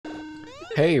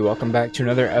Hey, welcome back to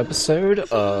another episode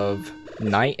of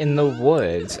Night in the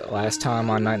Woods. Last time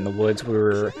on Night in the Woods, we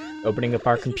were opening up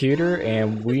our computer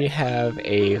and we have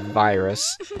a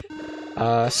virus.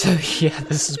 So yeah,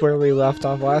 this is where we left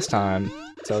off last time.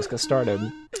 So let's get started.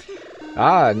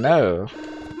 Ah, no.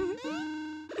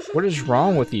 What is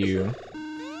wrong with you?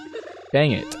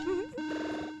 Dang it.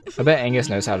 I bet Angus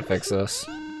knows how to fix this.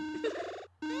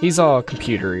 He's all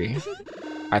computery,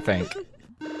 I think.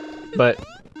 But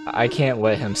I can't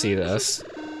let him see this.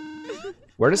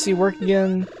 Where does he work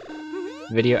again?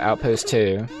 Video Outpost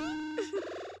 2.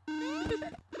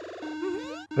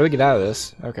 How do we get out of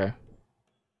this? Okay.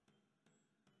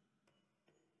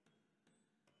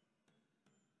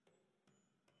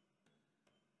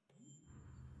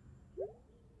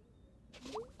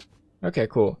 Okay,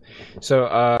 cool. So,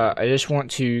 I just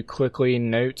want to quickly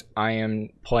note I am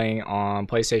playing on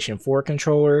PlayStation 4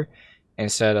 controller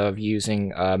instead of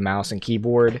using a mouse and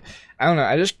keyboard. I don't know,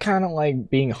 I just kind of like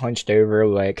being hunched over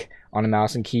like on a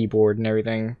mouse and keyboard and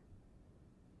everything.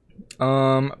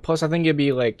 Plus I think it'd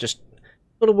be like just a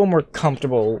little bit more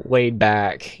comfortable, laid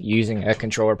back using a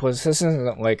controller. Plus this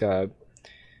isn't like a...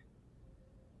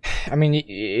 I mean,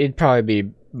 it'd probably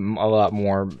be a lot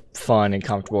more fun and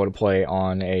comfortable to play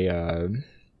on a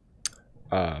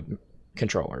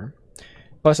controller.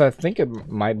 Plus I think it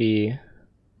might be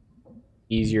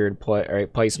easier to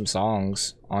play some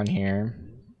songs on here,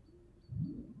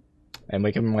 and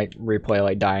we can like replay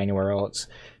like Die Anywhere Else.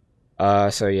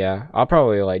 So yeah, I'll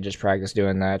probably like just practice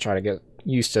doing that, try to get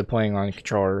used to playing on a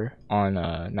controller on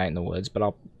Night in the Woods,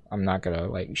 but I'm not gonna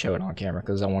like show it on camera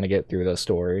because I want to get through the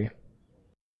story.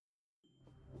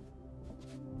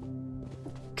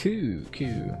 Cool.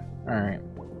 All right.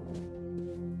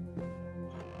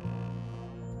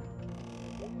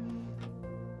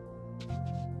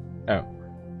 Oh.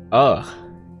 Ugh.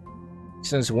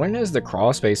 Since when is the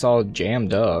crawl space all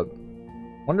jammed up?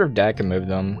 Wonder if Dad can move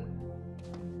them.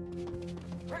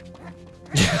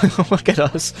 Look at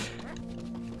us.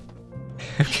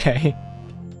 Okay.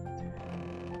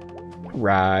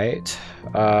 Right.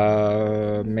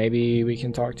 Maybe we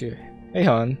can talk to... Hey,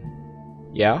 hon.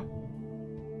 Yeah?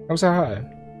 Come say hi.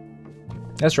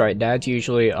 That's right, Dad's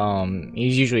usually,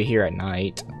 he's usually here at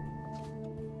night.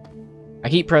 I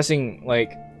keep pressing,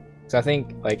 like... So I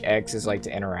think like X is like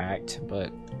to interact,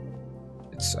 but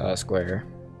it's square.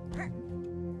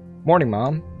 Morning,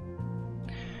 Mom.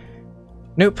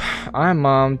 Nope, I'm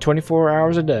Mom 24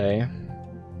 hours a day.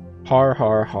 Har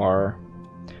har har.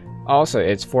 Also,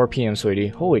 it's 4 p.m. sweetie.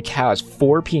 Holy cow, it's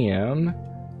 4 p.m.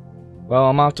 Well,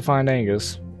 I'm off to find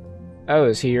Angus. Oh,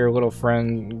 is he your little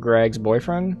friend Greg's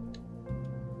boyfriend?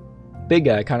 Big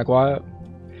guy, kinda quiet.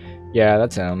 Yeah,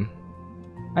 that's him.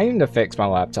 I need to fix my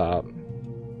laptop.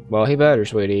 Well, he better,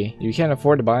 sweetie. You can't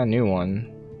afford to buy a new one.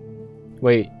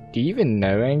 Wait, do you even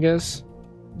know Angus?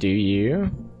 Do you?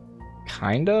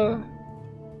 Kinda?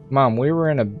 Mom, we were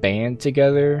in a band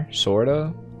together,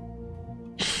 sorta.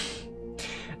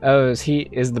 Oh,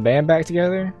 is the band back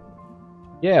together?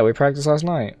 Yeah, we practiced last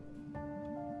night.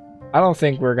 I don't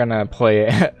think we're gonna play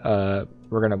ever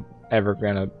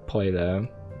gonna play though.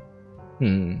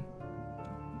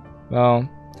 Well,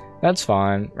 that's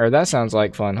fine. Or that sounds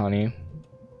like fun, honey.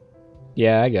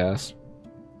 Yeah, I guess.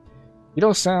 You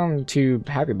don't sound too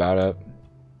happy about it.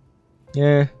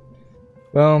 Yeah.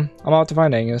 Well, I'm out to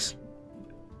find Angus.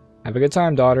 Have a good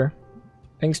time, daughter.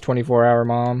 Thanks, 24-hour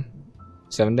mom.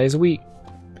 7 days a week.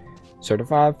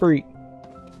 Certified freak.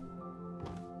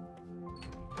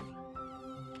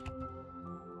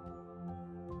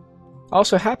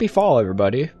 Also, happy fall,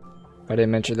 everybody. If I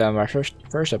didn't mention that in my first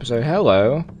episode.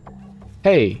 Hello.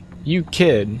 Hey, you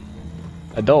kid.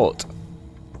 Adult.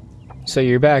 So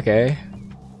you're back, eh?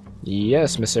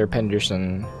 Yes, Mr.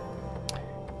 Penderson.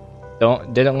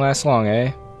 Didn't last long,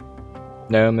 eh?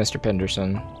 No, Mr.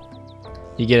 Penderson.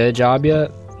 You get a job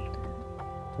yet?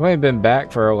 I've only been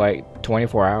back for like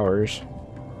 24 hours.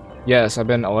 Yes, I've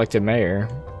been elected mayor.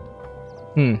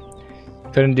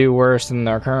 Couldn't do worse than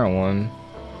our current one.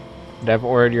 But I've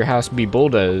ordered your house to be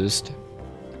bulldozed.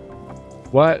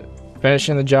 What?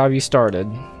 Finishing the job you started.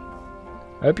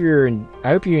 I hope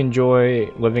you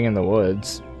enjoy living in the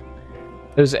woods.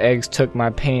 Those eggs took my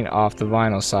paint off the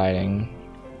vinyl siding.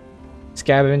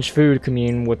 Scavenge food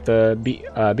commune with the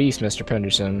beast, Mr.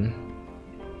 Penderson.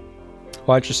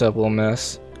 Watch yourself, little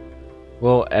miss.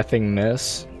 Little effing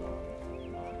miss.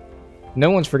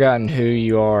 No one's forgotten who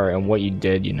you are and what you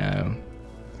did, you know.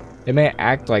 They may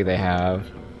act like they have,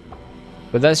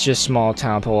 but that's just small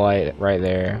town polite right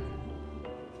there.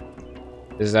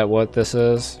 Is that what this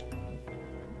is?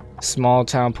 Small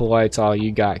town polite's all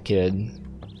you got, kid.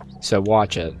 So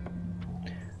watch it.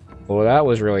 Well, that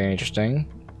was really interesting.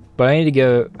 But I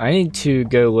need to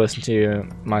go listen to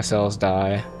my cells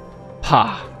die.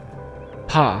 Pa.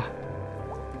 Pa.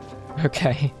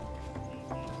 Okay.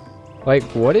 Like,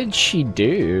 what did she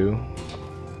do?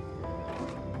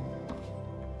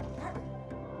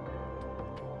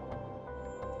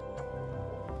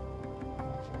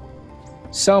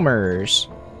 Summers.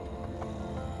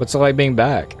 What's it like being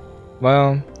back?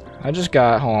 Well, I just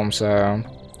got home, so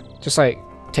just like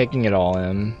taking it all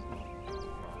in.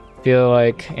 Feel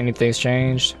like anything's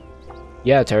changed?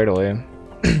 Yeah, totally.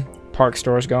 Park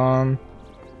store's gone.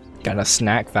 Got a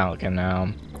snack falcon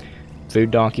now. Food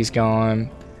donkey's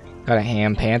gone. Got a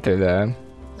ham panther though.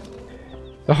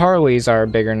 The Harleys are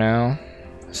bigger now.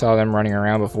 Saw them running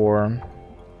around before.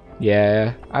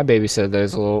 Yeah, I babysit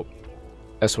those little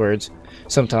S-words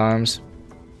sometimes.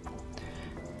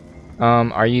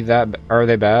 Are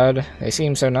they bad? They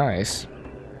seem so nice.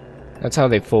 That's how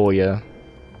they fool you.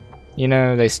 You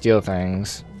know, they steal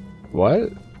things.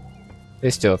 What? They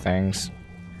steal things.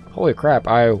 Holy crap,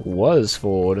 I was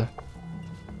fooled.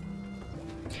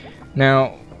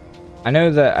 Now, I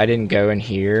know that I didn't go in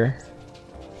here,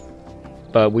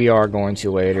 but we are going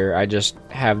to later. I just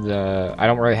have I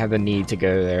don't really have the need to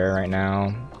go there right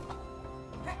now.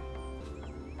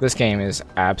 This game is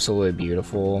absolutely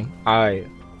beautiful. I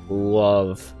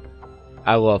love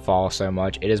fall so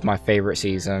much. It is my favorite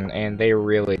season, and they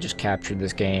really just captured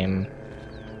this game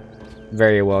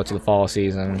very well to the fall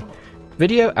season.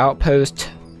 Video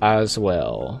Outpost as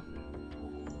well.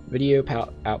 Video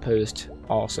Outpost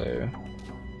also.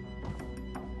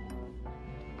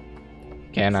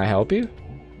 Can I help you?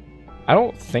 I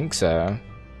don't think so.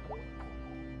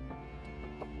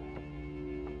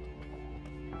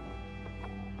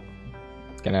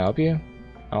 Can I help you?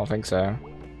 I don't think so.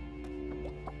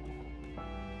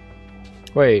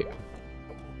 Wait.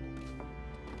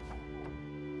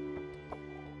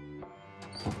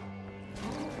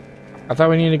 I thought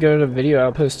we needed to go to Video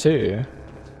Outpost too.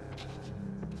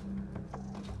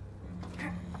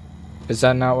 Is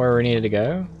that not where we needed to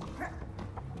go?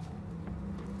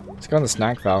 Let's go on the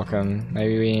Snack Falcon.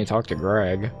 Maybe we need to talk to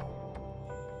Greg.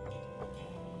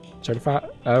 Certified?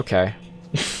 Okay.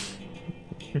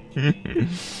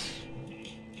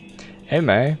 Hey,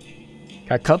 May.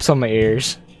 Got cups on my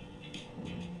ears.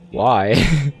 Why?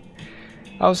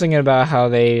 I was thinking about how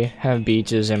they have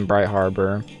beaches in Bright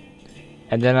Harbor.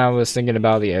 And then I was thinking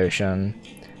about the ocean.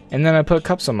 And then I put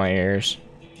cups on my ears.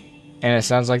 And it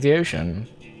sounds like the ocean.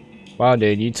 Wow,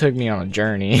 dude, you took me on a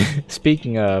journey.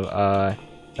 Speaking of,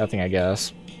 nothing, I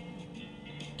guess.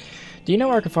 Do you know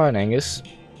where I can find Angus?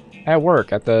 At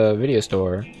work, at the video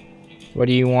store. What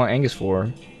do you want Angus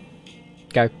for?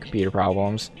 Got computer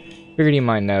problems. Figured he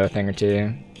might know a thing or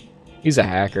two. He's a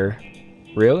hacker.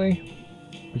 Really?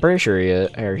 I'm pretty sure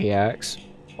he hacks.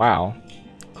 Wow.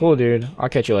 Cool, dude. I'll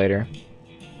catch you later.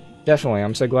 Definitely.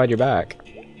 I'm so glad you're back.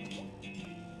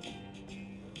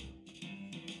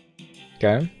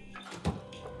 Okay.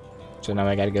 So now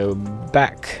I gotta go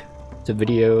back to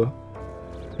Video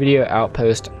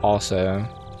Outpost also.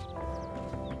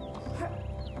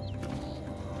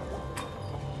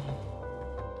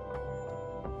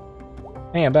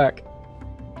 Hey, I'm back.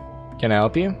 Can I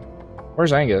help you?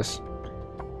 Where's Angus?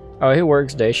 Oh, he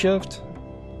works day shift?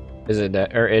 Is it day,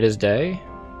 or it is day?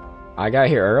 I got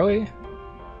here early?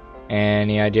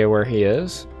 Any idea where he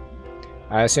is?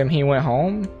 I assume he went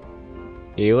home?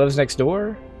 He lives next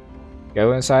door?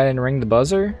 Go inside and ring the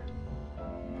buzzer?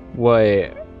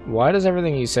 Wait, why does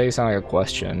everything you say sound like a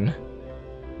question?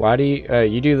 Why do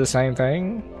you do the same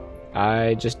thing?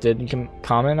 I just didn't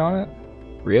comment on it?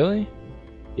 Really?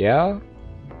 Yeah?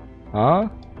 Huh?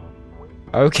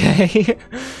 Okay.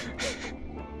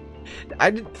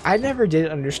 I never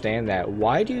did understand that.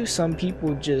 Why do some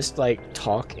people just like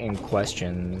talk in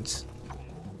questions?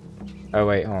 Oh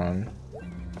wait, hold on.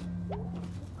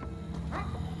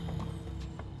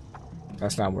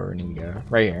 That's not where we need to go.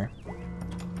 Right here.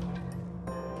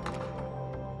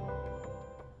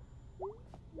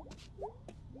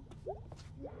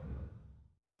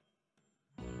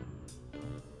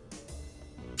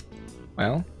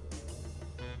 Well.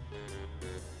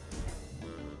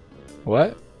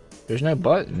 What? There's no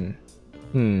button.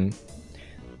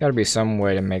 Gotta be some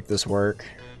way to make this work.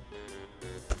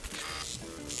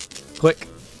 Click.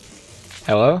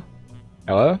 Hello?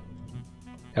 Hello?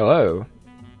 Hello?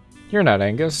 You're not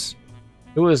Angus.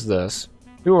 Who is this?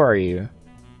 Who are you?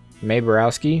 May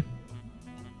Borowski?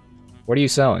 What are you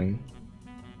selling?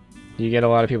 Do you get a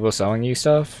lot of people selling you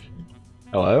stuff?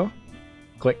 Hello?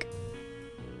 Click.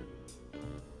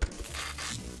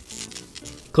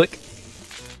 Click.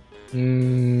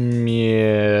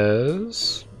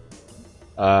 Yes.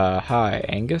 Hi,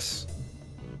 Angus?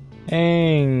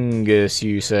 Angus,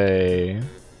 you say?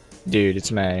 Dude,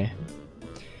 it's May.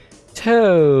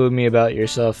 Tell me about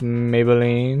yourself,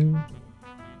 Maybelline.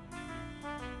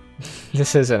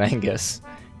 This isn't Angus.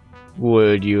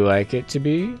 Would you like it to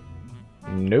be?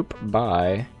 Nope,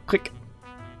 bye. Click.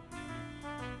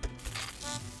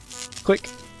 Click.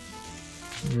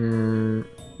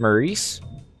 Maurice?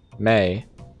 May.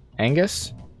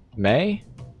 Angus? May?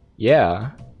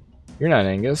 Yeah. You're not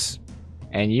Angus.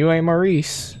 And you ain't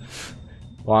Maurice.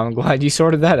 Well, I'm glad you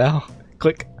sorted that out.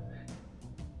 Click.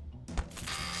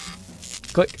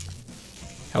 Click.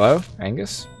 Hello,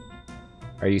 Angus?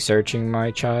 Are you searching,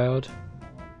 my child?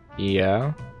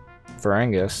 Yeah. For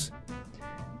Angus.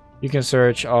 You can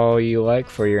search all you like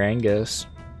for your Angus.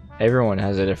 Everyone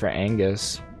has a different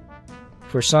Angus.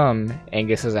 For some,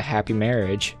 Angus is a happy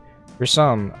marriage. For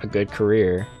some, a good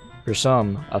career. For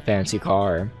some, a fancy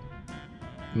car.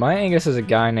 My Angus is a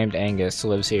guy named Angus who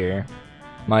lives here.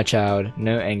 My child,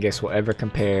 no Angus will ever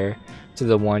compare to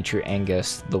the one true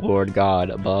Angus, the Lord God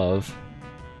above.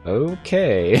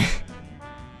 Okay.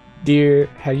 Dear,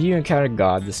 have you encountered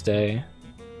God this day?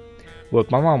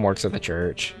 Look, my mom works at the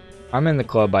church. I'm in the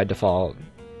club by default.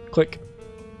 Click.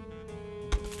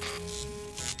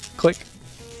 Click.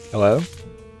 Hello?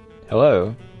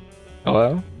 Hello?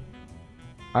 Hello?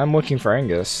 I'm looking for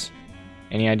Angus.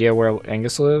 Any idea where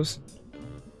Angus lives?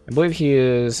 I believe he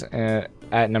is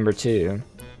at number 2.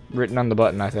 Written on the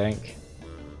button, I think.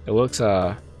 It looks,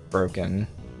 broken.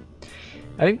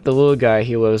 I think the little guy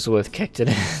he lives with kicked it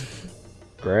in.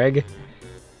 Greg?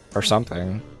 Or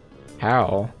something.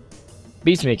 How?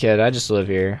 Beats me, kid. I just live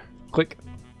here. Click.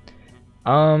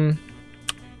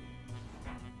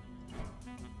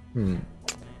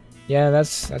 Yeah,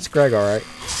 that's Greg, alright.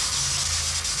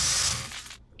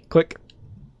 Click.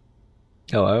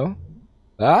 Hello?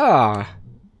 Ah!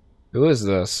 Who is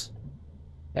this?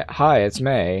 Hi, it's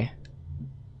May.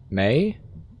 May?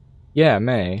 Yeah,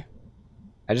 May.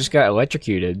 I just got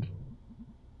electrocuted.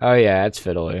 Oh yeah, it's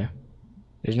fiddly.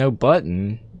 There's no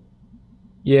button.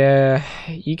 Yeah,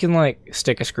 you can like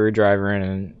stick a screwdriver in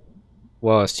and...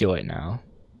 Well, it's too late now.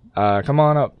 Come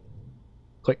on up.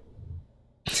 Click.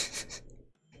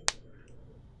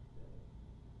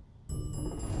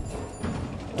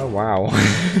 Oh wow.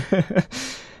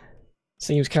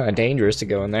 Seems kind of dangerous to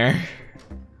go in there.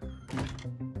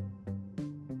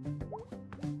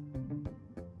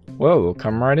 Whoa,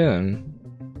 come right in.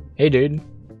 Hey dude.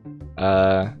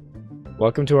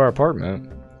 Welcome to our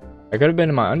apartment. I could have been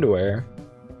in my underwear.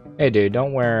 Hey dude,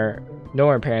 don't wear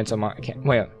pants on my account.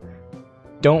 Wait,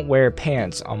 don't wear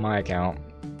pants on my account.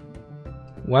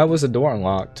 Why was the door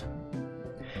unlocked?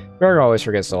 Greg always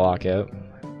forgets to lock it.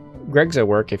 Greg's at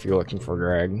work if you're looking for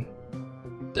Greg.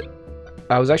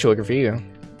 I was actually looking for you.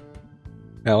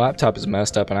 My laptop is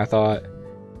messed up and I thought,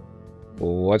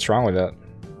 well, what's wrong with it?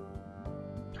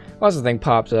 Lots of things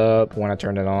popped up when I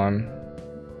turned it on.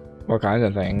 All kinds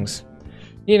of things.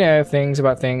 You know, things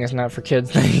about things not for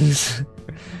kids things.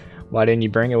 Why didn't you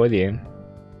bring it with you?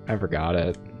 I forgot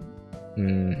it.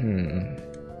 You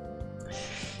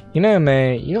know,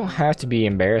 May, you don't have to be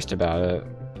embarrassed about it.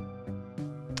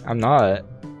 I'm not.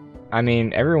 I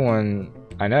mean, everyone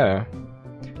I know.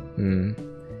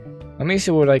 Let me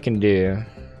see what I can do.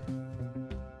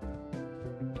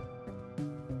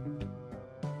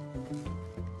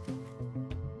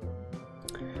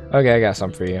 Okay, I got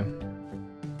something for you.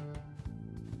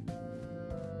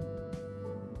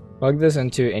 Plug this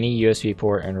into any USB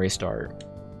port and restart.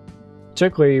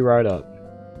 Should clear you right up.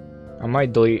 It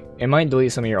might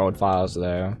delete some of your old files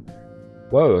though.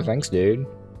 Whoa, thanks dude.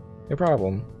 No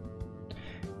problem.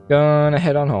 Gonna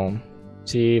head on home.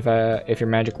 See if your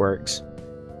magic works.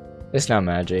 It's not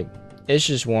magic. It's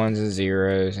just ones and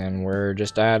zeros, and we're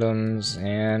just atoms,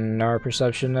 and our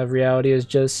perception of reality is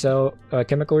just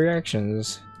chemical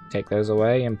reactions. Take those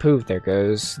away, and poof, there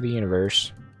goes the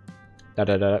universe. Da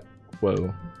da da.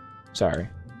 Whoa. Sorry.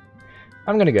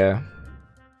 I'm gonna go.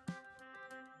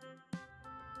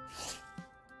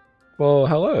 Well,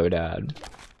 hello, Dad.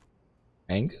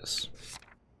 Angus.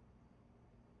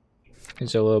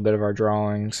 Here's a little bit of our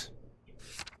drawings.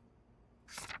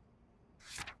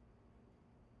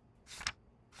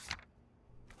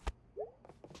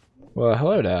 Well,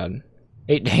 hello, Dad.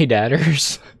 8-day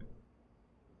dadders.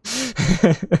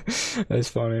 That's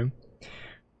funny.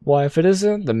 Why, if it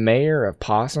isn't the mayor of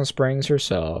Possum Springs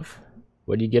herself,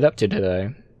 what do you get up to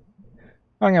today?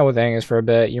 Hung out with Angus for a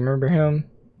bit. You remember him?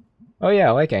 Oh yeah,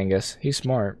 I like Angus. He's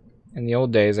smart. In the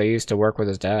old days, I used to work with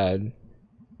his dad.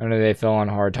 I know they fell on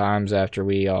hard times after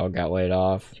we all got laid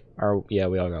off. Or, yeah,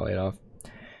 we all got laid off.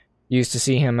 Used to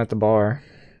see him at the bar.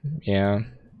 Yeah.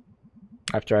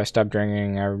 After I stopped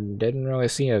drinking, I didn't really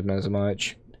see him as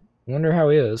much. I wonder how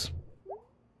he is.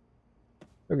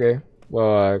 Okay,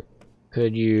 well,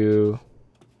 could you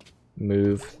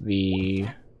move the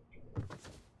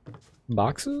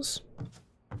boxes?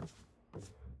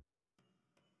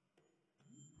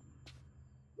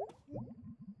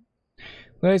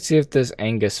 Let's see if this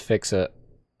Angus fix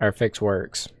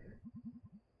works.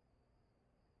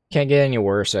 Can't get any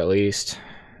worse, at least.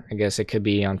 I guess it could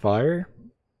be on fire.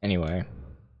 Anyway.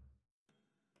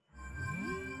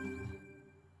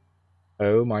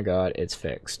 Oh my god, it's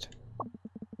fixed.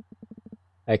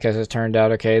 I guess it turned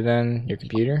out okay then, your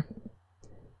computer?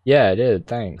 Yeah, it did,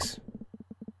 thanks.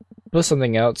 Put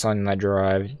something else on that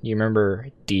drive. You remember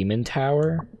Demon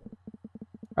Tower?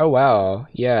 Oh wow,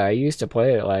 yeah, I used to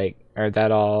play it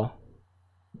that all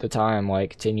the time,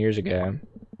 like 10 years ago.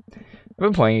 I've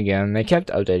been playing again, they kept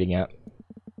updating it.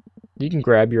 You can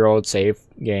grab your old save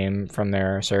game from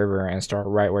their server and start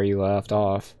right where you left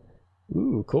off.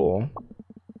 Ooh, cool.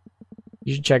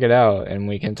 You should check it out, and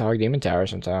we can talk Demon Tower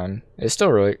sometime. It's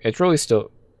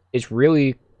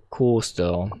really cool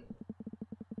still.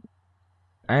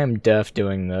 I am deaf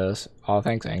doing this. Oh,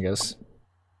 thanks, Angus.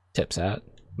 Tips at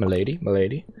milady.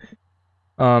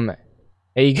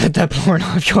 Hey, you got that porn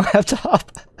off your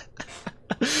laptop?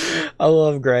 I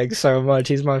love Greg so much.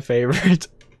 He's my favorite.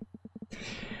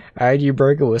 I had you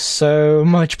break it with so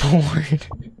much porn.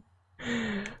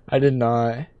 I did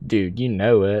not. Dude, you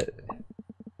know it.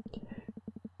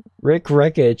 Rick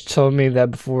Wreckage told me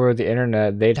that before the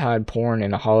internet, they'd hide porn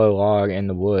in a hollow log in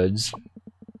the woods.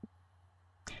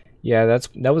 Yeah,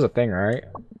 that was a thing, right?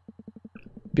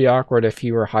 Be awkward if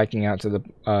you were hiking out to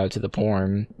the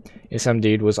porn. If some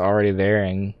dude was already there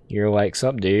and you're like,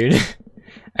 "Sup, dude?"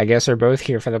 I guess we're both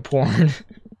here for the porn.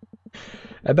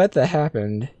 I bet that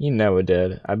happened. You know it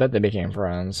did. I bet they became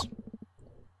friends.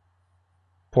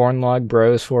 Porn log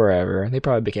bros forever. They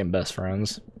probably became best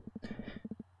friends.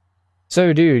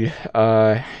 So, dude,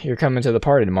 you're coming to the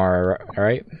party tomorrow,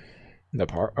 right?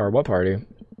 What party?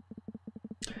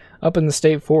 Up in the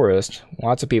state forest.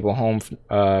 Lots of people home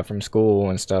from school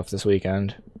and stuff this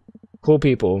weekend. Cool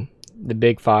people. The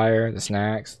big fire, the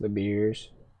snacks, the beers.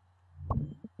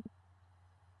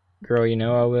 Girl, you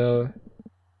know I will.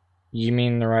 You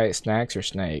mean the right snacks or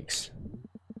snakes?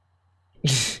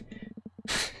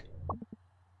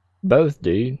 Both,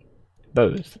 dude.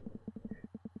 Both.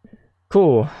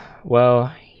 Cool.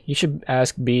 Well, you should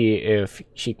ask B if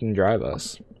she can drive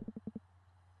us.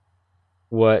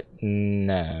 What?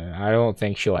 No, I don't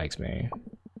think she likes me.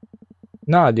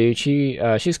 Nah, dude,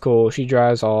 she's cool. She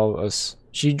drives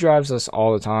us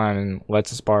all the time and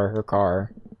lets us borrow her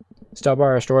car. Stop by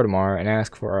our store tomorrow and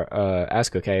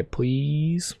ask okay,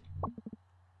 please.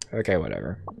 Okay,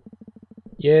 whatever.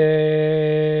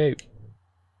 Yay!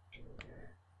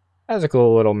 That's a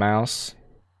cool little mouse.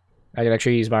 I can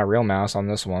actually use my real mouse on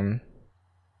this one.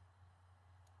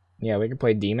 Yeah, we could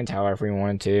play Demon Tower if we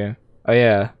wanted to. Oh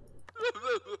yeah.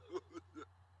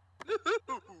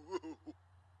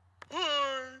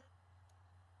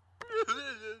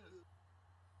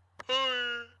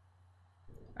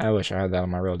 I wish I had that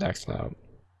on my real desktop.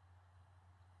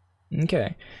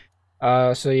 Okay.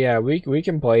 So yeah, we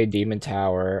can play Demon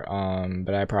Tower,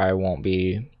 but I probably won't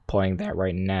be playing that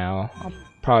right now. I'll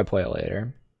probably play it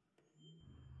later.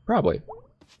 Probably.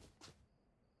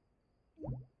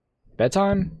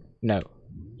 Bedtime? No.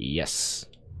 Yes.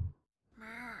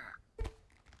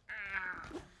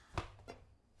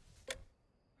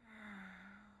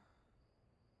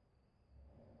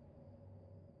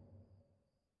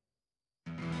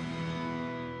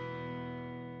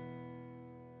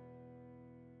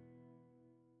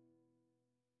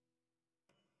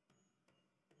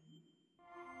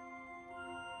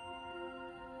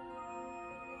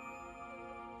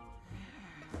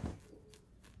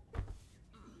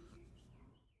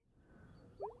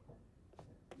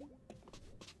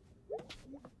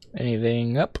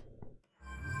 Anything up?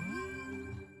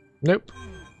 Nope.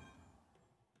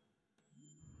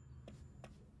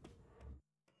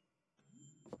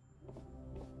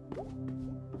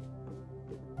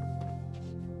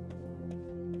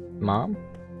 Mom?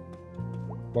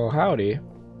 Well, howdy.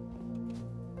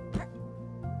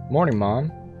 Morning,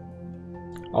 Mom.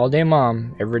 All day,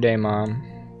 Mom. Every day, Mom.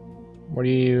 What are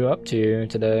you up to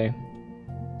today?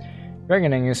 Greg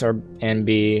and Angus and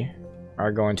B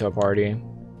are going to a party,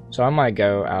 so I might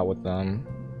go out with them.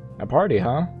 A party,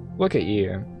 huh? Look at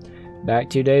you. Back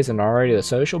 2 days and already the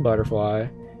social butterfly.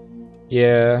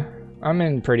 Yeah, I'm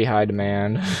in pretty high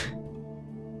demand.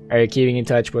 Are you keeping in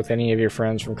touch with any of your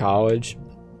friends from college?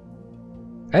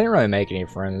 I didn't really make any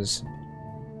friends.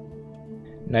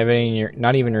 Not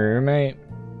even your roommate?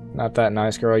 Not that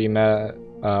nice girl you met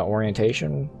at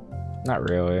orientation? Not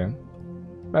really.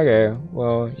 Okay,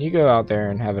 well, you go out there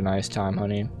and have a nice time,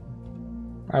 honey.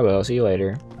 I will. See you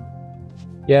later.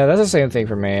 Yeah, that's the same thing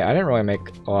for me. I didn't really make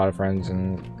a lot of friends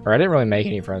or I didn't really make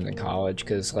any friends in college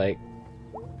because, like,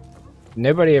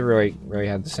 nobody ever really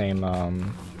had the same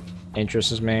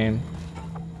interests as me,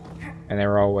 and they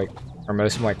were all like, or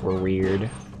most of them like were weird.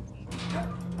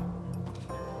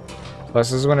 Plus,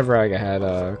 this is whenever I had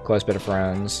a close bit of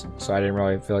friends, so I didn't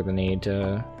really feel like the need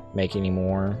to make any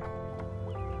more.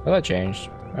 Well, that changed.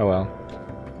 Oh well.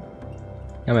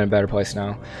 I'm in a better place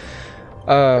now.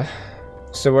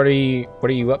 So what are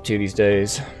you up to these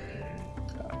days?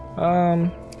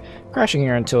 Crashing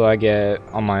here until I get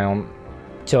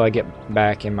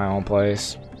back in my own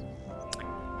place.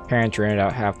 Parents rented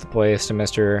out half the place to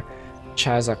Mr.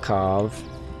 Chazakov.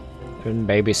 Been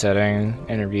babysitting,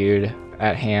 interviewed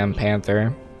at Ham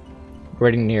Panther.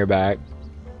 Waiting to hear back.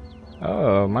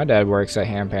 Oh, my dad works at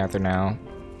Ham Panther now.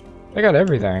 They got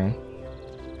everything.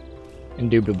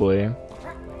 Indubitably.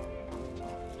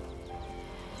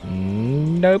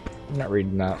 Nope, I'm not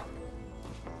reading that.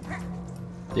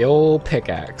 The old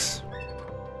pickaxe.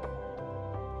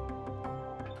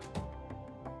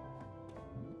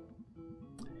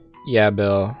 Yeah,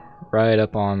 Bill. Right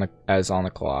up on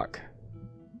the clock.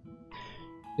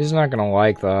 She's not gonna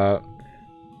like that.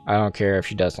 I don't care if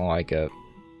she doesn't like it.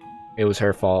 It was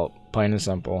her fault, plain and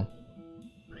simple.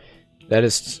 That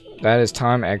is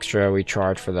time extra we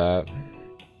charge for that.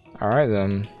 Alright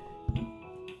then.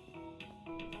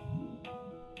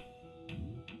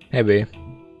 Hey B.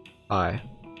 Hi.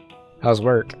 How's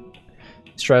work?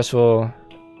 Stressful.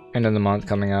 End of the month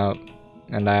coming up,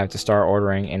 and I have to start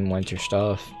ordering in winter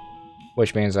stuff,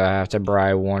 which means I have to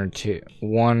bribe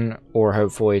one or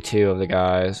hopefully two of the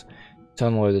guys to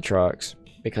unload the trucks,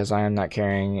 because I am not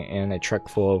carrying in a truck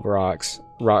full of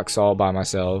rocks all by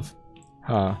myself.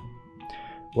 Huh.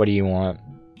 What do you want?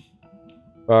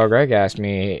 Well, Greg asked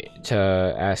me to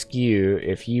ask you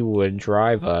if you would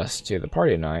drive us to the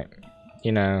party tonight.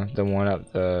 You know, the one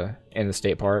in the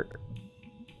state park.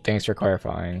 Thanks for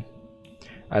clarifying.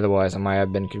 Otherwise, I might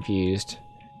have been confused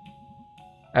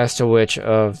as to which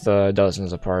of the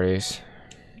dozens of parties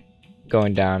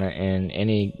going down in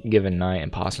any given night in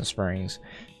Possum Springs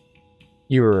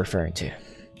you were referring to.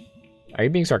 Are you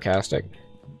being sarcastic?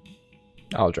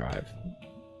 I'll drive.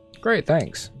 Great,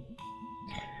 thanks.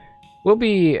 We'll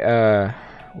be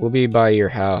by your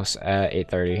house at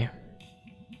 8:30.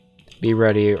 Be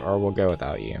ready or we'll go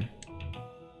without you.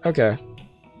 Okay.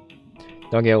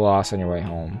 Don't get lost on your way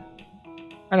home.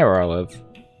 I know where I live.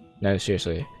 No,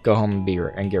 seriously. Go home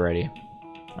and get ready.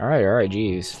 Alright,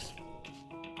 jeez.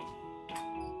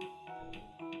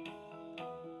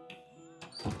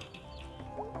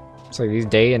 It's like these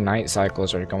day and night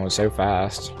cycles are going so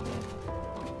fast.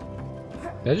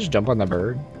 Did I just jump on the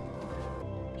bird?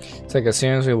 It's like as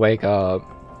soon as we wake up,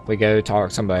 we go talk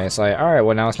to somebody. It's like, alright,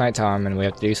 well now it's nighttime and we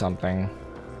have to do something.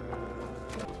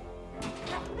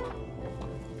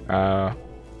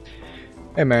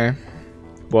 Hey man.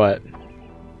 What?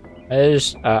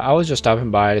 I was just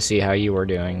stopping by to see how you were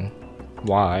doing.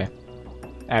 Why?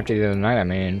 After the other night, I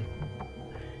mean.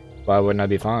 Why wouldn't I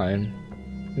be fine?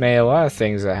 Man, a lot of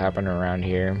things that happen around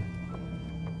here.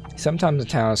 Sometimes in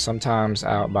town, sometimes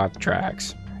out by the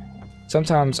tracks.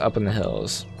 Sometimes up in the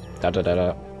hills.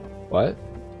 Da-da-da-da. What?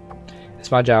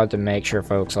 It's my job to make sure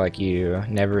folks like you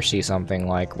never see something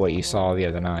like what you saw the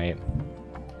other night.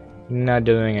 You're not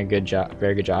doing a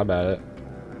very good job at it.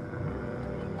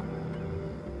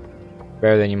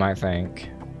 Better than you might think.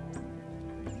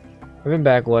 I've been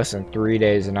back less than 3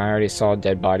 days and I already saw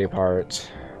dead body parts,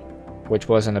 which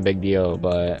wasn't a big deal,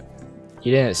 but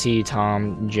you didn't see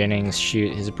Tom Jennings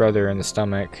shoot his brother in the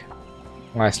stomach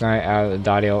last night out of the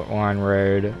Dottie Line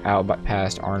Road out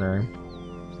past Arner.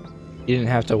 You didn't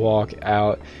have to walk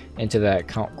out into that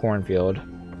cornfield.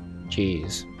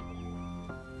 Jeez.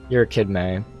 You're a kid,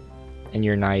 May, and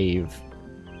you're naive.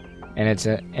 And it's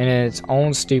in its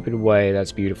own stupid way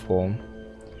that's beautiful.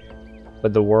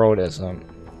 But the world isn't.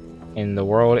 And the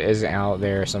world isn't out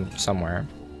there somewhere.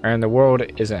 And the world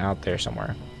isn't out there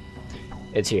somewhere.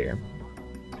 It's here.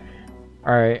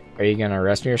 Alright, are you gonna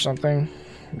arrest me or something?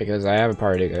 Because I have a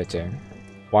party to go to.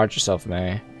 Watch yourself,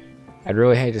 May. I'd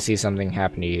really hate to see something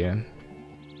happen to you.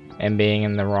 And being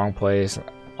in the wrong place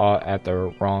at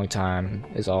the wrong time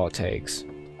is all it takes.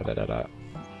 Da-da-da-da.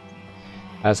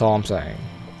 That's all I'm saying.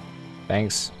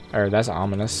 Thanks. Or that's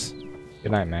ominous.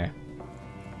 Good night, May.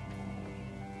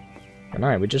 Good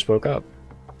night, we just woke up.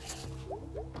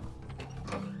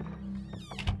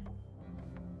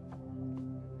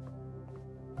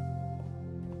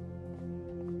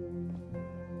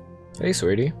 Hey,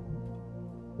 sweetie.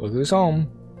 Look who's home.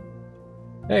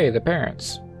 Hey, the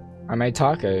parents. I made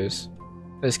tacos.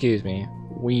 Excuse me.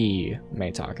 We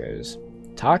made tacos.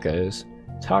 Tacos?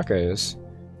 Tacos?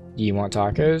 Do you want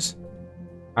tacos?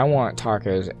 I want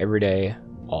tacos every day,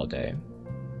 all day.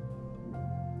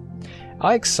 I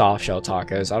like soft shell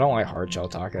tacos. I don't like hard shell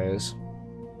tacos.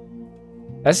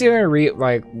 That's the only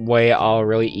way I'll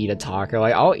really eat a taco.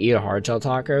 Like, I'll eat a hard shell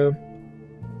taco,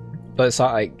 but it's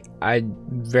not like I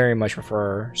very much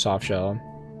prefer soft shell.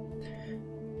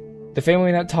 The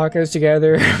family that tacos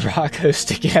together, rocos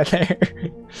together.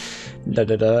 Da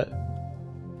da da.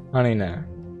 Honey, no.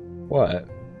 What?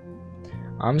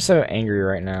 I'm so angry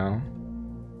right now.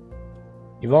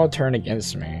 You've all turned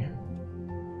against me.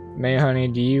 May, honey,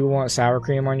 do you want sour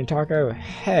cream on your taco?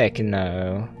 Heck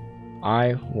no.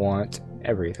 I want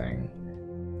everything.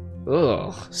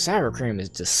 Ugh, sour cream is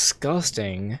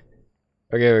disgusting.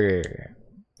 Okay.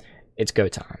 It's go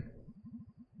time.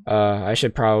 I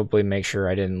should probably make sure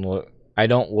I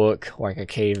don't look like a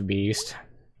cave beast.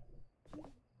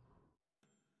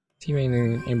 See if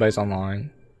anybody's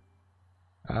online.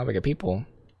 We got people.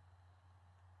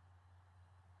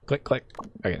 Click, click.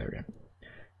 Okay, there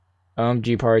we go.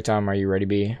 G party time, are you ready,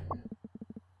 B?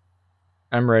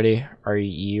 I'm ready. Are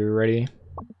you ready?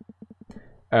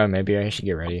 Oh, maybe I should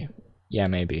get ready. Yeah,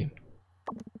 maybe.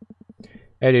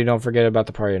 Hey dude, don't forget about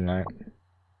the party tonight.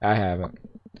 I haven't.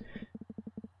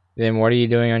 Then what are you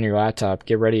doing on your laptop?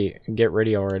 Get ready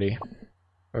already.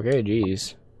 Okay,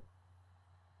 geez.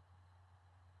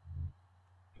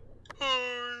 I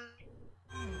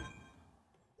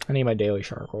need my daily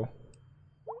charcoal.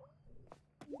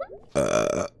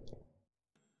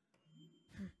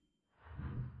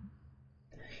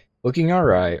 Looking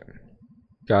alright.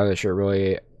 God, this shirt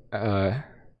really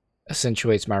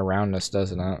accentuates my roundness,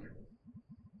 doesn't it?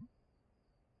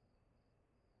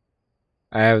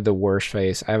 I have the worst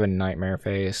face. I have a nightmare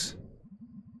face.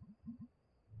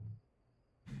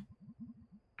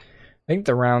 I think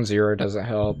the round 0 doesn't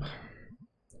help.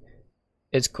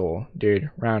 It's cool, dude.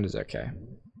 Round is okay. I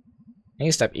need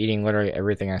to stop eating literally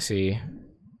everything I see.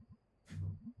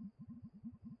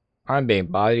 I'm being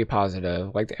body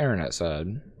positive, like the internet said.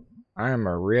 I am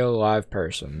a real live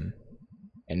person,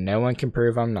 and no one can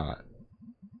prove I'm not.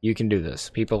 You can do this.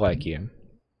 People like you.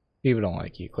 People don't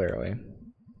like you, clearly.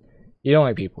 You don't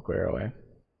like people, clearly.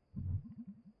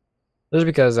 Just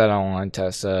because that online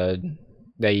test said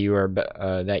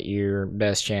that that your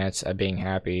best chance at being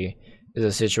happy is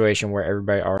a situation where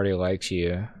everybody already likes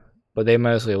you, but they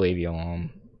mostly leave you alone,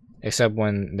 except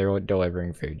when they're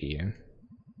delivering food to you.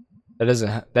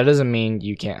 That doesn't mean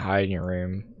you can't hide in your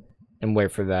room and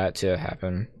wait for that to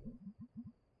happen.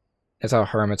 That's how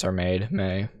hermits are made,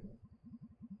 May.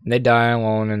 They die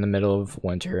alone in the middle of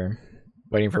winter,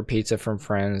 waiting for pizza from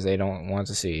friends they don't want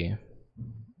to see.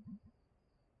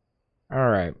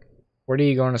 Alright, what are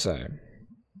you going to say?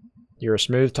 You're a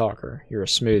smooth talker. You're a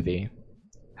smoothie.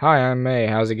 Hi, I'm May.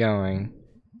 How's it going?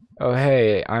 Oh,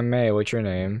 hey, I'm May. What's your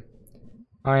name?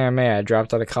 Hi, I'm May. I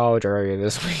dropped out of college earlier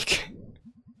this week.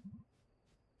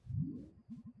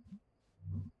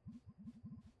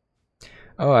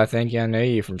 Oh, I think I know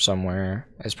you from somewhere.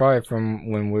 It's probably from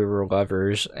when we were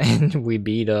lovers and we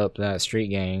beat up that street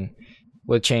gang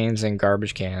with chains and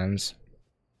garbage cans.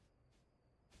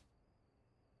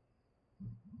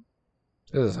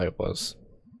 This is hopeless.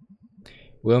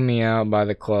 Wheel me out by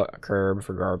the curb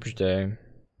for garbage day.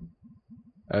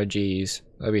 Oh geez,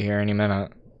 I'll be here any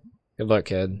minute. Good luck,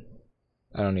 kid.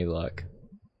 I don't need luck.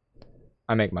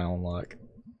 I make my own luck.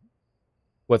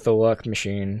 With the luck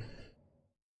machine.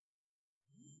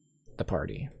 The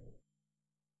party.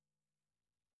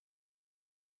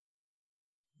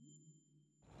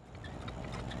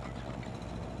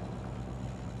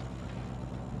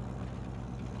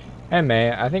 Hey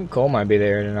May, I think Cole might be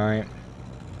there tonight.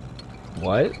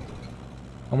 What?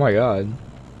 Oh my god.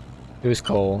 Who's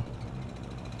Cole?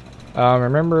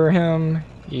 Remember him?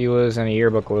 He was in a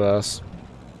yearbook with us.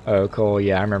 Oh, Cole,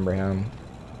 yeah, I remember him.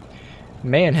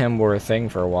 May and him were a thing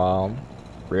for a while.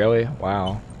 Really?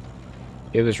 Wow.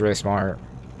 He was really smart.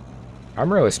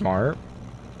 I'm really smart.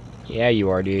 Yeah, you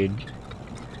are, dude.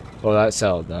 Well, that's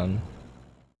settled then.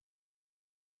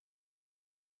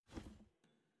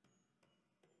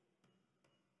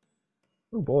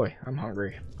 Oh boy, I'm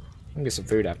hungry. I'm gonna get some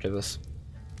food after this.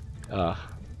 Ugh.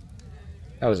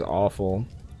 That was awful.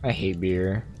 I hate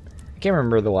beer. I can't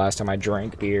remember the last time I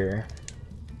drank beer.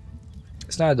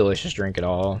 It's not a delicious drink at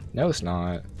all. No, it's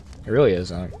not. It really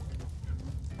isn't.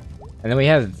 And then we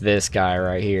have this guy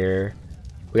right here.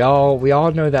 We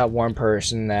all know that one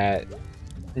person that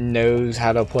knows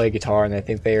how to play guitar and they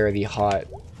think they are the hot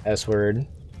S word.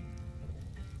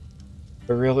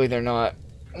 But really, they're not.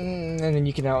 And then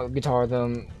you can out guitar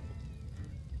them.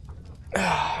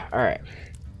 Alright.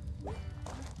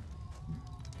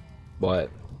 What?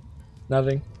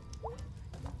 Nothing?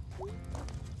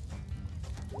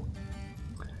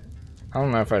 I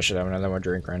don't know if I should have another one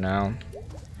drink right now.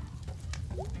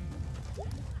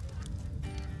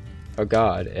 Oh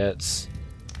god, it's...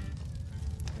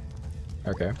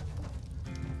 Okay.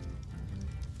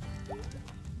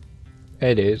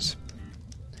 Hey dudes.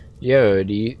 Yo,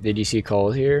 did you see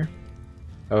Cole here?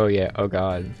 Oh yeah, oh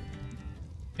god.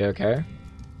 You okay?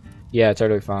 Yeah,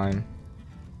 totally fine.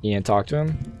 You gonna talk to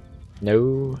him?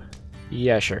 No.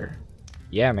 Yeah, sure.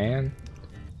 Yeah, man.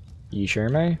 You sure,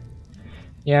 man?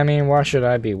 Yeah, I mean, why should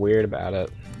I be weird about it?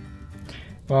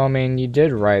 Well, I mean, you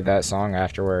did write that song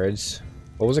afterwards.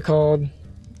 What was it called?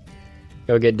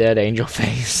 Go Get Dead, Angel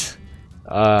Face.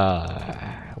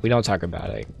 We don't talk about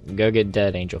it. Go Get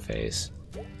Dead, Angel Face.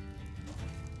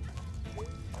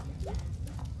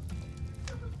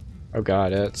 Oh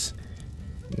god, it's...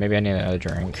 Maybe I need another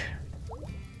drink.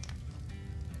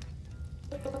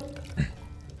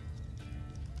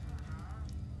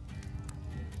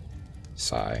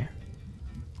 Sigh.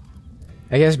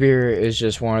 I guess beer is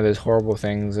just one of those horrible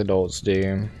things adults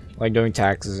do. Like doing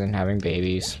taxes and having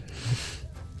babies.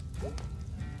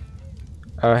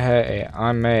 Oh hey,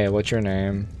 I'm May. What's your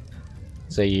name?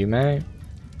 Is that you, May?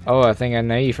 Oh, I think I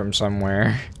know you from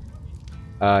somewhere.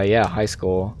 Yeah, high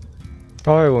school.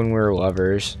 Probably when we were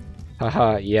lovers.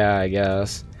 Haha, yeah, I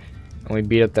guess. And we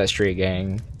beat up that street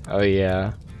gang. Oh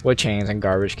yeah. With chains and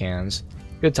garbage cans.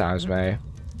 Good times, May.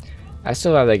 I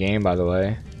still have that game, by the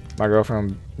way. My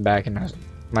girlfriend back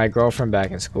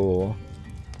in school.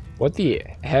 What the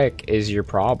heck is your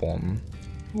problem?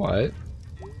 What?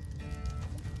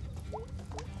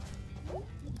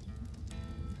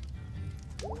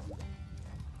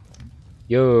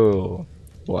 Yo,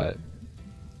 what?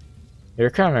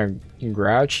 You're kind of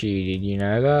grouchy, did you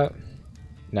know that?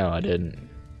 No, I didn't.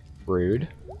 Rude.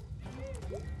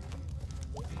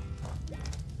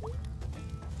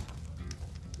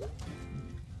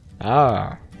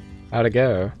 Ah, how'd it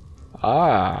go?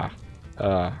 Ah,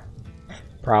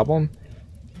 problem?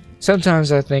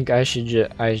 Sometimes I think I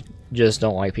just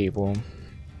don't like people.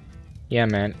 Yeah,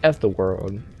 man, F the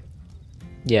world.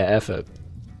 Yeah, F it.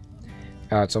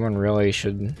 God, someone really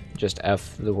should just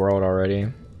F the world already.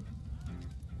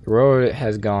 The world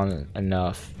has gone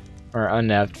enough, or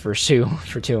uneffed for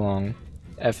too long.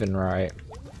 Effing right.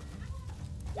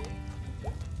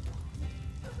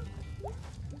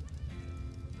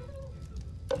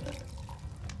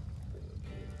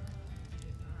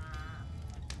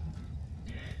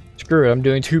 Screw it, I'm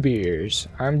doing 2 beers.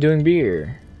 I'm doing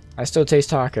beer. I still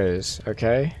taste tacos,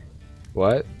 okay?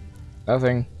 What?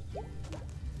 Nothing.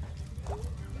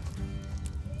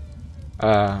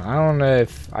 I don't know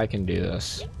if I can do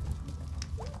this.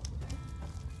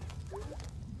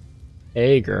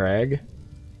 Hey, Greg.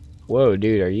 Whoa,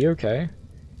 dude, are you okay?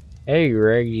 Hey,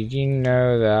 Greg, did you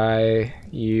know that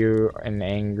you and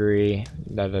Angry,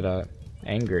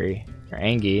 Angry, or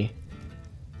Angie,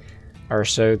 are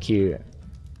so cute?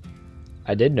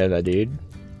 I did know that, dude.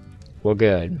 Well,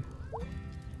 good.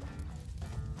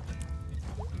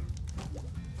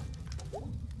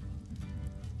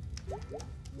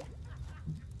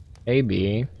 Hey,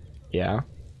 B. Yeah?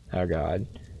 Oh, God.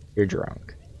 You're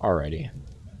drunk. Already.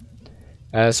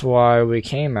 That's why we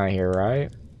came out here,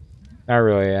 right? Not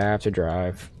really, I have to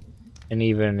drive. And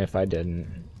even if I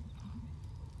didn't.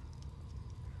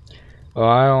 Well,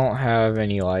 I don't have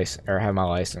any license, or have my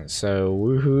license, so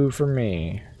woohoo for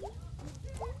me.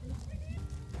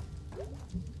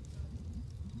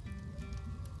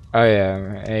 Oh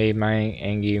yeah, hey,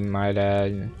 Angie, my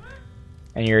dad,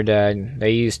 and your dad,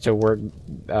 they used to work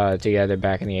together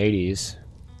back in the 80s.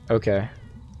 Okay.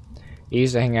 He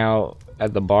used to hang out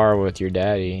at the bar with your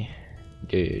daddy.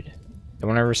 Dude,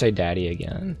 don't ever say daddy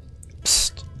again.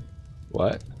 Psst.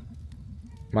 What?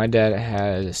 My dad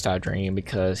had to stop drinking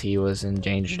because he was in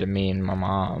danger to me and my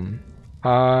mom.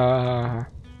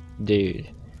 Dude.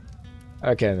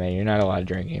 Okay, man, you're not allowed to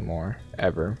drink anymore.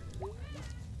 Ever.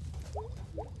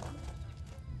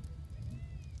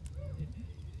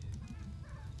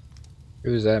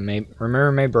 Who's that, May?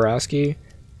 Remember May Borowski?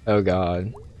 Oh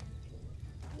god.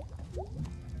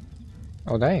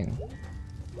 Oh dang.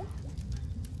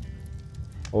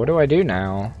 What do I do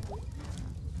now?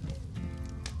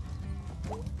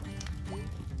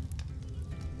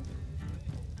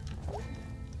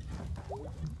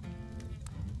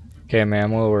 Okay, man,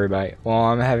 I'm a little worried about it. Well,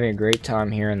 I'm having a great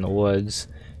time here in the woods.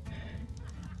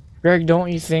 Greg,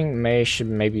 don't you think May should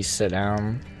maybe sit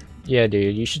down? Yeah,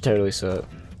 dude, you should totally sit.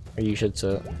 Or you should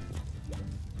sit.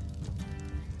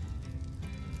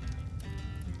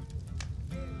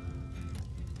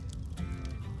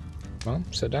 Well,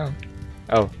 sit down.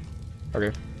 Oh,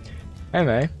 okay. Hey,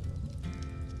 May.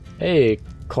 Hey,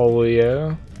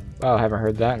 Colio. Wow, I haven't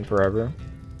heard that in forever.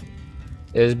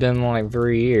 It's been like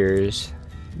 3 years.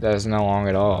 That's not long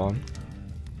at all.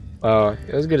 Well,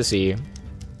 it was good to see you.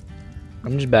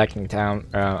 I'm just back in town.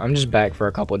 I'm just back for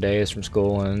a couple of days from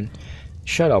school and...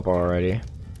 Shut up already.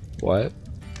 What?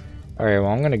 Alright,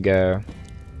 well, I'm gonna go.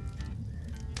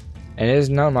 And it is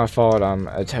not my fault I'm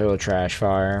a total trash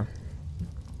fire.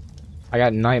 I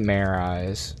got nightmare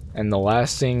eyes. And the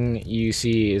last thing you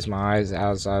see is my eyes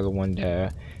outside the window.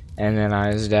 And then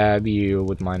I stab you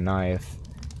with my knife.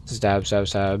 Stab, stab,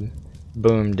 stab.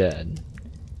 Boom, dead.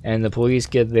 And the police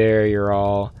get there, you're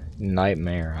all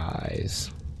nightmare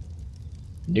eyes.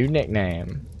 New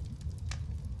nickname.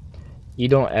 You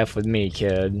don't F with me,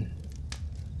 kid.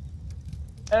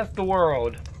 F the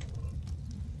world.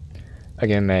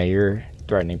 Again, May, you're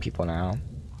threatening people now.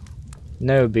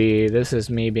 No, B, this is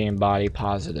me being body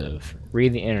positive.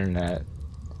 Read the internet.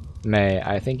 May,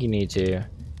 I think you need to.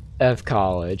 F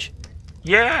college.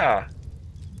 Yeah!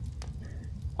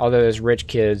 All those rich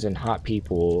kids and hot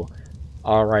people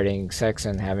all writing sex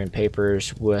and having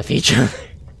papers with each other.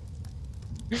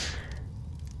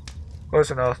 Close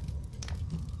enough.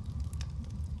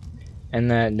 And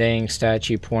that dang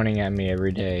statue pointing at me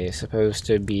every day is supposed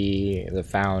to be the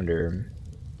founder,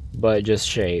 but just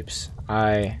shapes.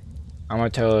 I'm a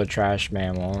total trash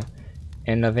mammal,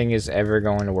 and nothing is ever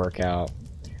going to work out.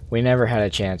 We never had a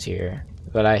chance here,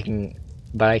 but I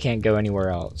can't go anywhere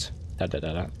else. Da, da,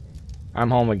 da, da.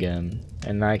 I'm home again,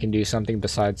 and I can do something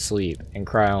besides sleep and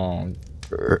cry alone.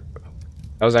 That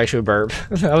was actually a burp.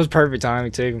 That was perfect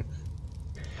timing too.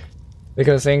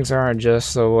 Because things aren't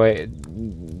just the way...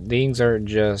 Things aren't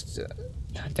just...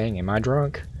 Dang, am I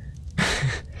drunk?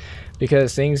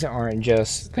 Because things aren't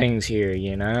just things here,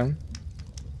 you know?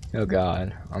 Oh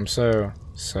god, I'm so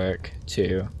sick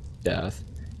to death.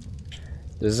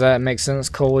 Does that make sense,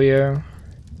 Colio?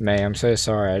 May, I'm so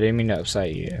sorry, I didn't mean to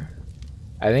upset you.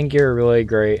 I think you're really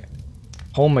great.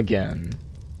 Home again.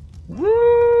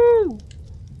 Woo!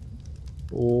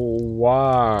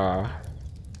 Wow.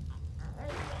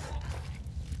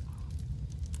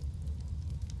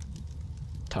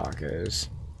 Tacos.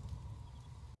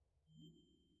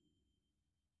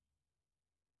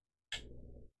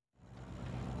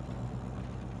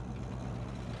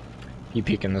 You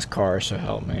peek in this car, so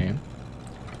help me.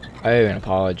 I owe an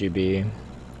apology, B.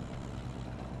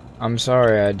 I'm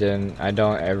sorry I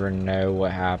don't ever know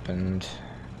what happened.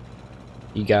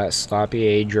 You got sloppy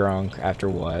A drunk after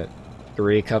what?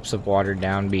 3 cups of watered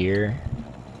down beer?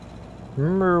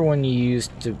 Remember when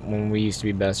when we used to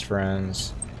be best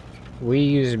friends? We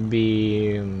used to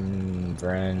be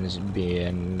friends, B,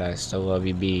 and I still love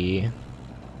you, B.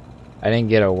 I didn't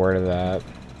get a word of that.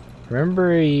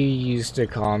 Remember you used to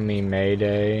call me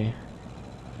Mayday,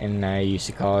 and I used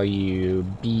to call you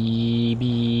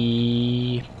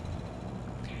BB.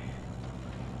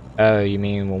 Oh, you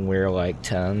mean when we were like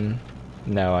 10?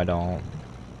 No, I don't.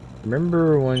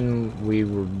 Remember when we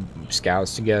were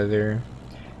scouts together,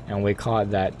 and we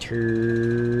caught that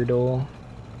turtle?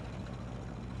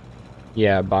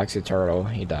 Yeah, Boxy Turtle,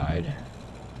 he died.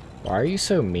 Why are you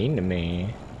so mean to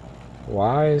me?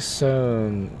 Why so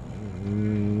me?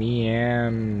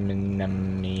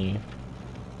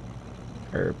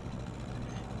 Or,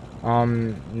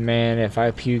 man, if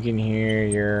I puke in here,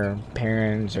 your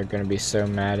parents are gonna be so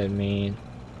mad at me.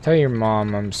 Tell your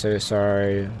mom I'm so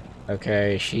sorry.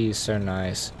 Okay, she's so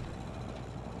nice.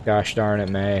 Gosh darn it,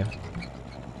 May.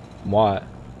 What?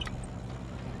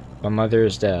 My mother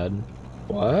is dead.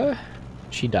 What?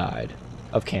 She died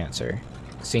of cancer.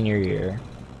 Senior year.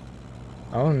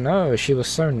 Oh no, she was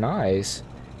so nice.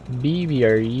 BB,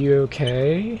 are you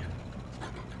okay?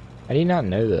 I did not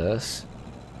know this.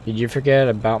 Did you forget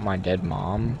about my dead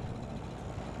mom?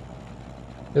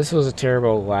 This was a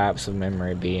terrible lapse of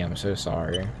memory, B. I'm so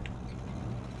sorry.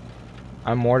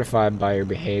 I'm mortified by your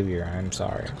behavior. I'm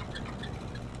sorry.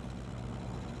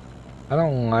 I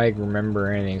don't like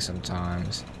remember anything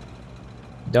sometimes.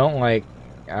 Don't like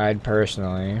I'd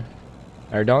personally.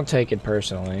 Or don't take it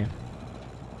personally.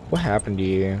 What happened to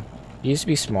you? You used to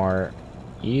be smart.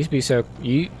 You used to be so...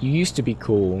 You used to be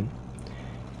cool.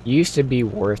 You used to be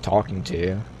worth talking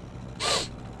to.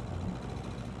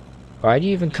 Why'd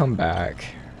you even come back?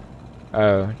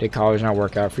 Oh, did college not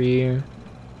work out for you?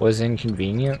 Was it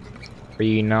inconvenient? Were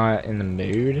you not in the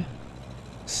mood?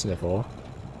 Sniffle.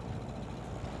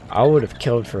 I would have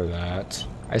killed for that.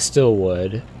 I still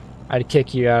would. I'd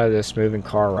kick you out of this moving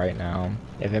car right now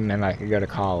if it meant I could go to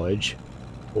college.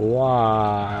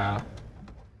 Wow.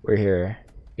 We're here.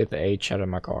 Get the H out of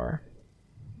my car.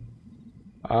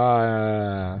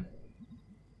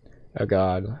 Oh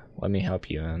god, let me help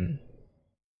you in.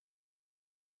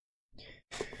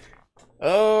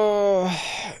 Oh,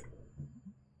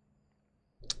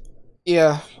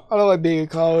 yeah, I don't like being in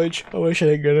college. I wish I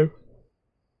didn't get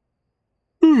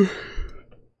him.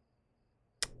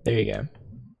 There you go.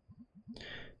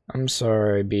 I'm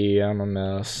sorry, B, I'm a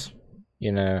mess.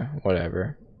 You know,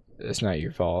 whatever. It's not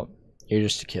your fault. You're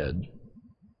just a kid.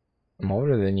 I'm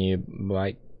older than you by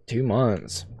like 2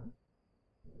 months.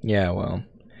 Yeah, well,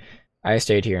 I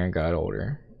stayed here and got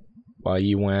older, while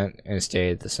you went and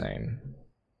stayed the same.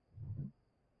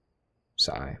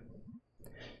 Sigh.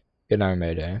 Good night,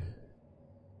 Mayday.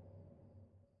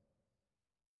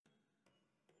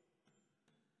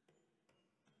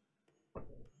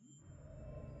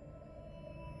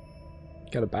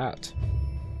 Got a bat.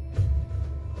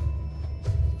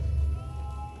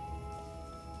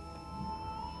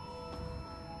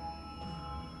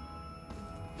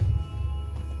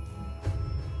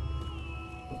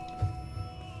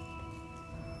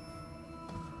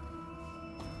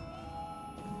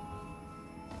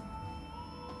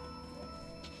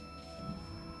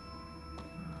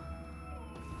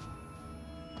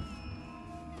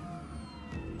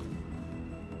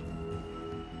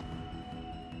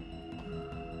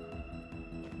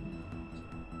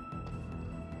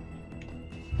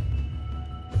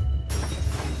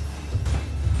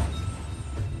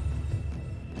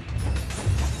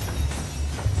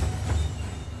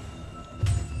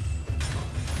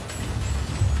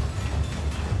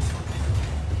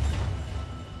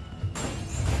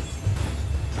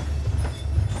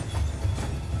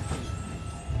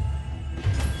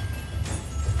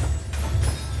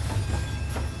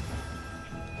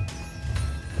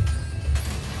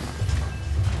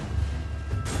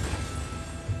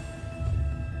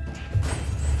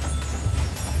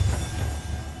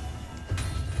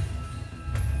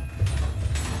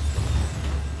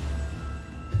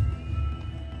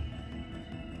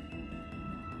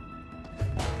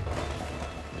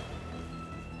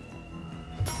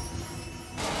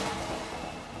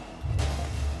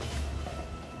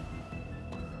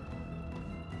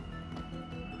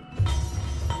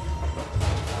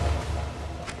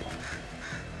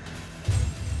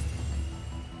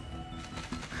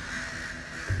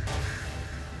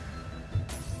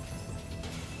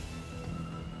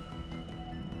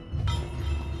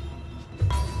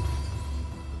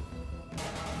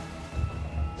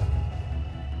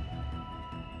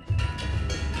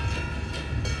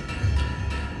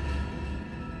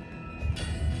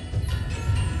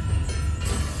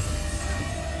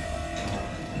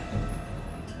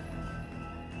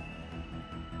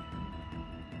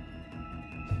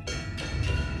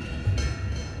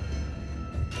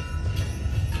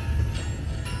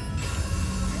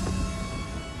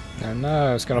 Oh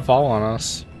no, it's gonna fall on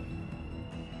us.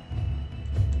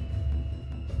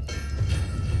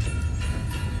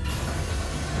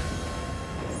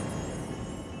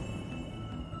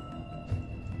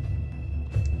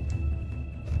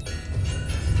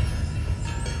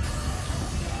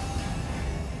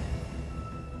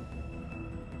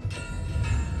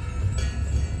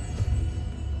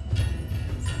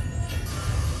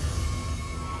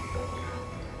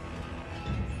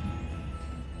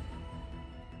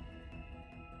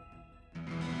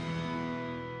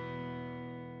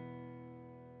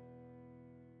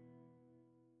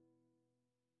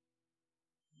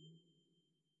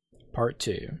 Part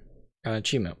 2.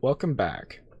 Achievement. Welcome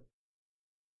back.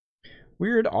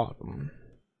 Weird Autumn.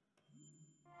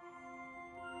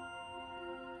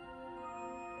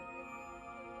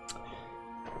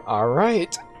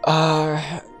 Alright.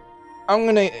 I'm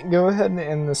gonna go ahead and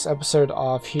end this episode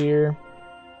off here.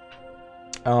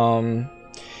 I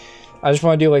just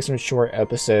want to do like some short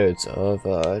episodes of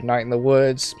Night in the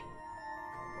Woods.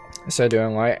 Instead of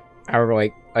doing like hour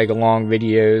like long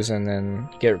videos and then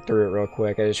get through it real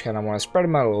quick. I just kind of want to spread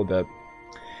them out a little bit.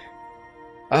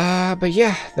 But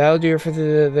yeah, that'll do it for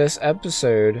this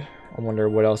episode. I wonder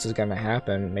what else is gonna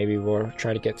happen. Maybe we'll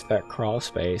try to get to that crawl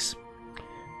space.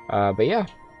 But yeah,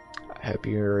 I hope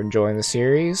you're enjoying the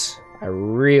series. I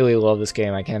really love this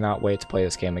game. I cannot wait to play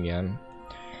this game again.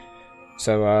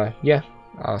 So yeah,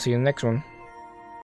 I'll see you in the next one.